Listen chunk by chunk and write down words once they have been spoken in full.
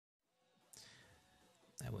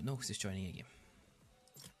won't know because it's joining a game.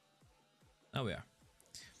 Oh, we are.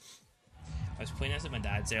 I was playing this at my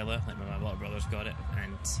dad's earlier, like my little brother's got it,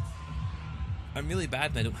 and I'm really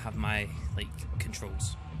bad when I don't have my, like,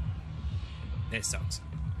 controls. It sucks.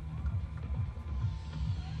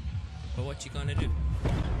 But what you gonna do?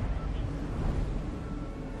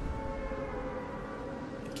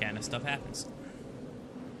 That kind of stuff happens.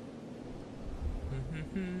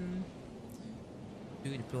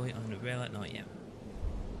 Do deploy on the relic? Not yet.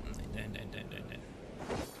 Down.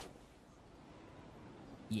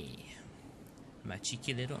 Yeah. My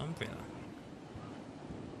cheeky little umbrella.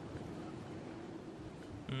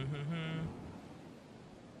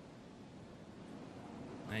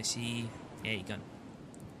 I see. Yeah, you gun.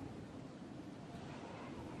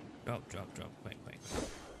 Drop. Quick.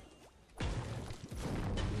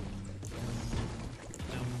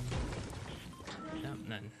 No,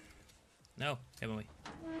 none. No, get away.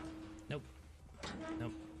 Nope.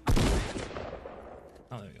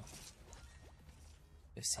 Oh, there we go.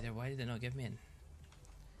 Just sit there. Why did it not give me in?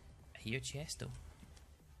 I hear chest though.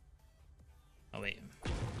 Oh wait.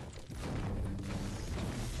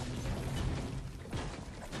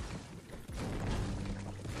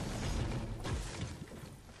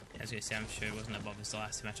 Yeah, I was gonna say I'm sure it wasn't above us the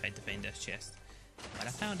last time I tried to find this chest, but I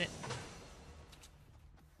found it.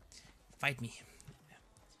 Fight me.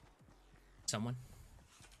 Someone.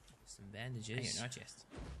 Some bandages. I got no chest.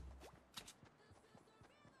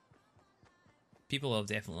 People have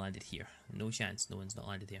definitely landed here. No chance no one's not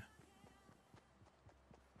landed here.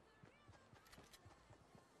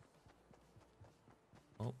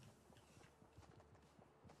 Oh.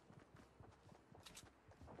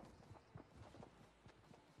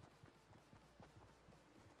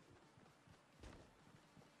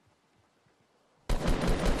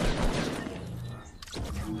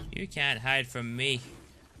 You can't hide from me.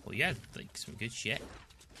 Well, you had like some good shit.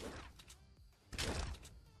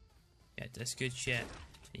 Yeah, this good shit.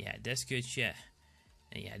 Yeah, this good shit.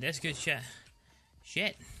 And yeah, this good shit.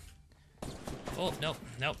 Shit. Oh, nope,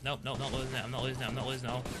 not losing it. I'm not losing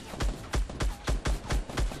it.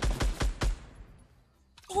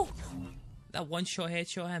 Oh! That one shot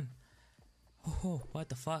headshot him. Oh, what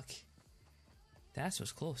the fuck? That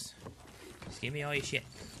was close. Just give me all your shit.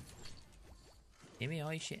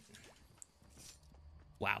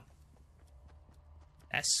 Wow.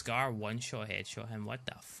 That Scar one shot headshot him. What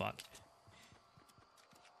the fuck?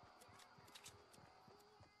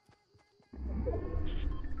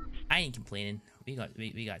 I ain't complaining. We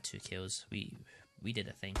got 2 kills. We did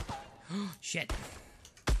a thing. Shit.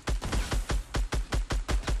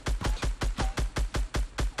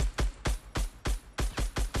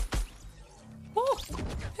 Oh,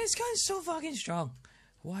 this gun's so fucking strong.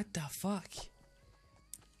 What the fuck?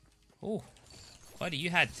 Oh, buddy, you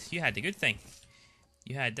had the good thing.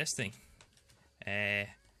 You had this thing. I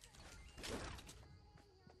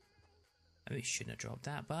maybe shouldn't have dropped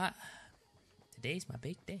that, but today's my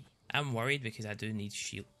big day. I'm worried because I do need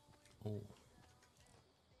shield. Oh,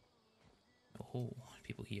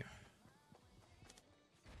 people here.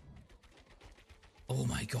 Oh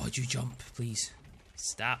my god, you jump, please.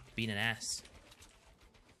 Stop being an ass.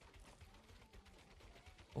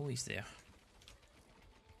 Oh, he's there.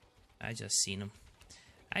 I just seen him.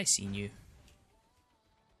 I seen you.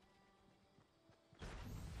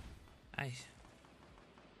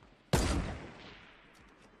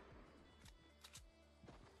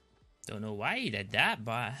 Don't know why he did that,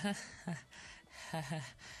 but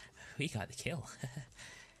we got the kill.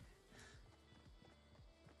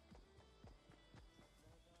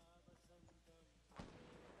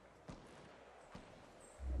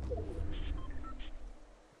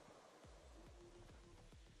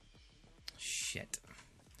 Shit.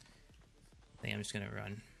 I think I'm just gonna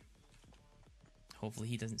run. Hopefully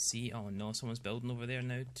he doesn't see. Oh no, someone's building over there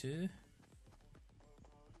now too.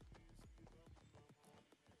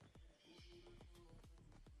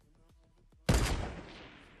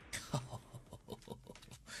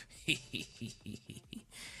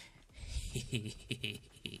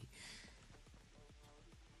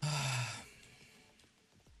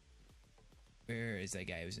 Where is that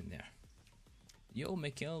guy who's in there? Yo,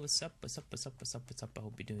 Mikhail, what's up? I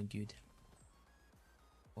hope you're doing good.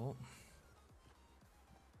 Oh,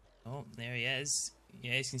 there he is.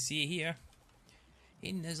 You guys can see it here.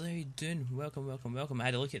 Hey Nizzler, how you doing? Welcome. I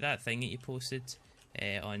had a look at that thing that you posted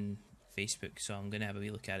on Facebook, so I'm gonna have a wee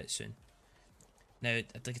look at it soon. Now,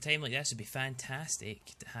 at like a time like this, it'd be fantastic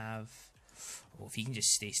to have. Oh, if you can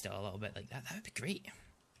just stay still a little bit like that, that would be great.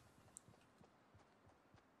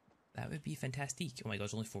 That would be fantastic. Oh my god,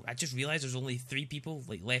 there's only 4. I just realised there's only 3 people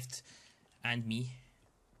like left, and me.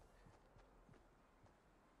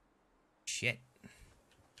 shit.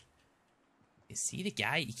 You see the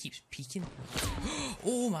guy? He keeps peeking.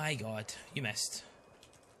 Oh my god. You missed.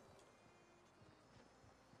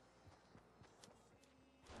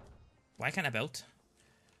 Why can't I build?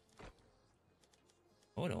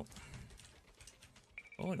 Oh no.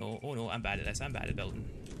 Oh no, oh no, I'm bad at this. I'm bad at building.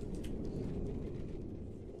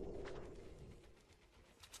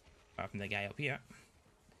 Apart from the guy up here.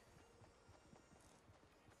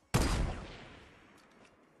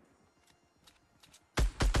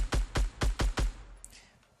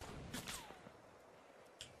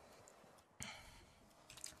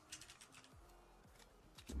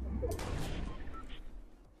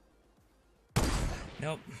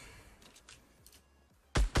 Nope.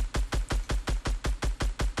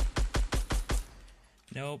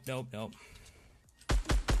 Nope, nope, nope.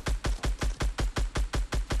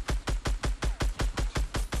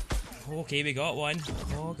 Okay, we got one.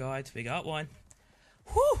 Oh god, we got one.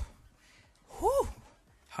 Whew! Whew!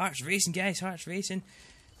 Heart's racing, guys, heart's racing.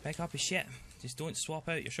 Pick up his shit. Just don't swap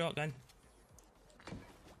out your shotgun.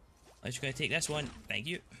 I'm just gonna take this one. Thank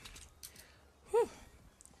you. Whew!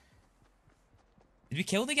 Did we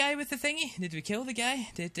kill the guy with the thingy? Did we kill the guy?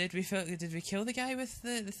 Did we kill the guy with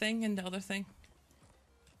the thing and the other thing?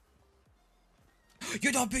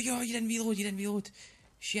 You didn't reload, you didn't reload.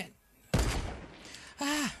 Shit.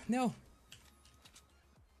 Ah, no.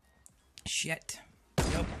 Shit.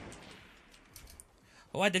 Nope.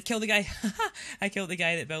 Oh, I did kill the guy. I killed the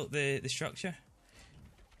guy that built the structure.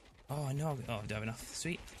 Oh no. Oh, I don't have enough.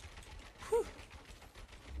 Sweet. Whew.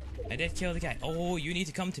 I did kill the guy. Oh, you need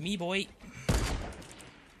to come to me, boy.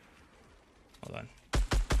 Hold on.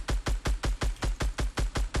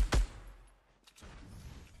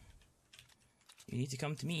 You need to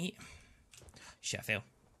come to me. Shit, I fell.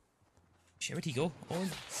 Shit, where'd he go? Oh,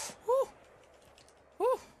 woo!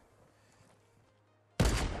 Woo!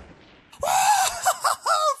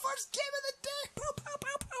 First game of the day! Pow, pow,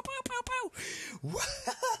 pow, pow, pow, pow,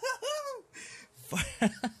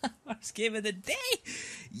 pow! First game of the day!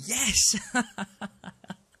 Yes!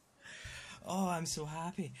 Oh, I'm so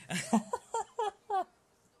happy.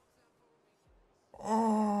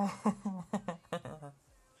 Oh.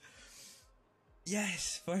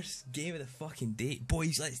 Yes, first game of the fucking day.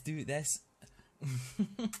 Boys, let's do this.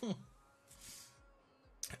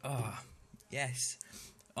 Oh, yes.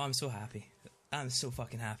 Oh, I'm so happy. I'm so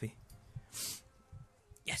fucking happy.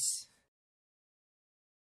 Yes.